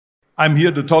I'm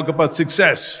here to talk about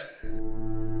success.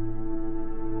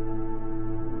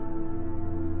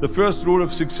 The first rule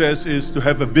of success is to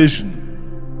have a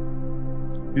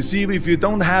vision. You see, if you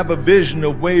don't have a vision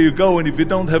of where you go, and if you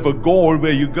don't have a goal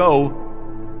where you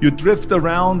go, you drift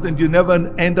around and you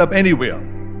never end up anywhere.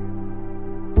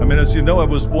 I mean, as you know, I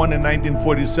was born in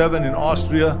 1947 in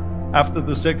Austria after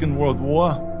the Second World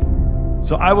War.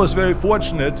 So I was very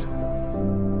fortunate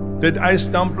that I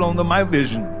stumbled onto my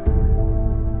vision.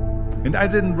 And I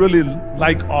didn't really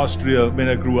like Austria when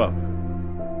I grew up.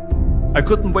 I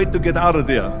couldn't wait to get out of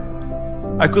there.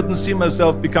 I couldn't see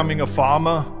myself becoming a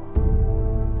farmer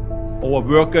or a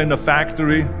worker in a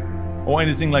factory or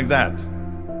anything like that.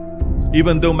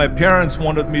 Even though my parents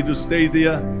wanted me to stay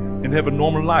there and have a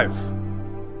normal life.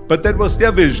 But that was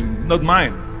their vision, not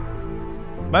mine.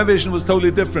 My vision was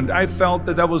totally different. I felt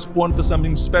that I was born for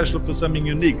something special, for something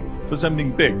unique, for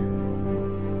something big.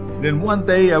 Then one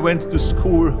day I went to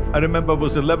school. I remember I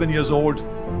was 11 years old,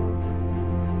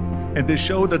 and they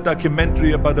showed a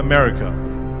documentary about America.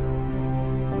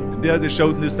 And there they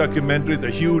showed in this documentary the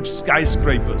huge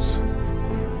skyscrapers,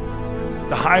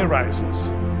 the high-rises,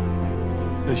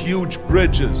 the huge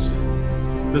bridges,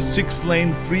 the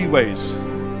 6-lane freeways,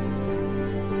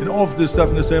 and all of this stuff.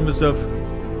 And I said to myself,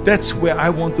 that's where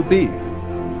I want to be.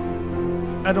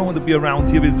 I don't want to be around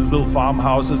here with these little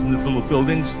farmhouses and these little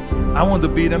buildings. I want to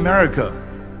be in America.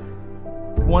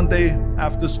 One day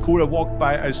after school, I walked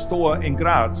by a store in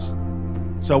Graz.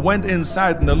 So I went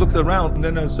inside and I looked around, and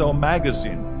then I saw a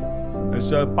magazine. I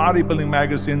saw a bodybuilding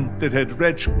magazine that had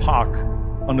Reg Park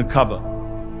on the cover.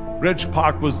 Reg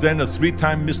Park was then a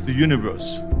 3-time Mr.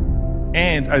 Universe.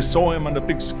 And I saw him on the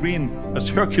big screen as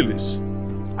Hercules.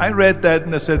 I read that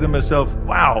and I said to myself,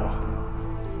 wow,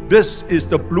 this is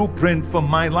the blueprint for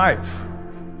my life.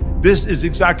 This is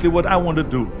exactly what I want to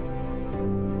do.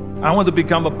 I want to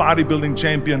become a bodybuilding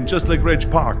champion just like Reg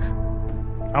Park.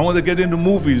 I want to get into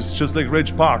movies just like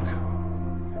Reg Park.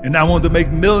 And I want to make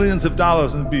millions of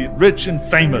dollars and be rich and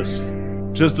famous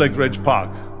just like Reg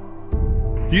Park.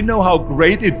 Do you know how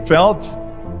great it felt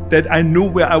that I knew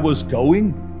where I was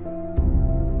going?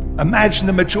 Imagine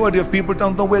the majority of people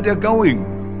don't know where they're going.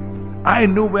 I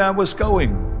knew where I was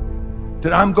going,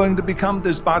 that I'm going to become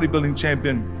this bodybuilding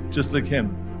champion just like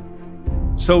him.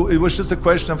 So it was just a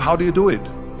question of how do you do it?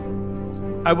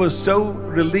 I was so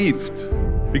relieved,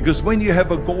 because when you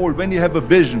have a goal, when you have a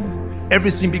vision,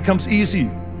 everything becomes easy.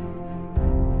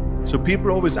 So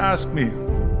people always ask me,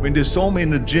 when they saw me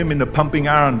in the gym in the pumping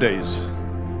iron days,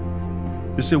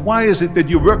 they say, why is it that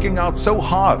you're working out so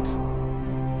hard?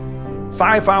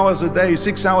 5 hours a day,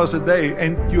 6 hours a day,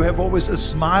 and you have always a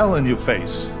smile on your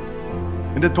face.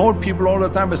 And I told people all the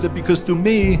time, I said, because to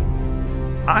me,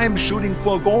 I'm shooting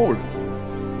for a goal.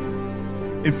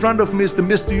 In front of me is the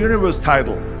Mr. Universe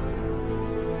title.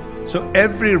 So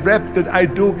every rep that I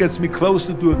do gets me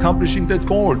closer to accomplishing that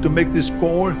goal, to make this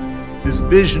goal, this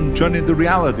vision turn into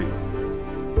reality.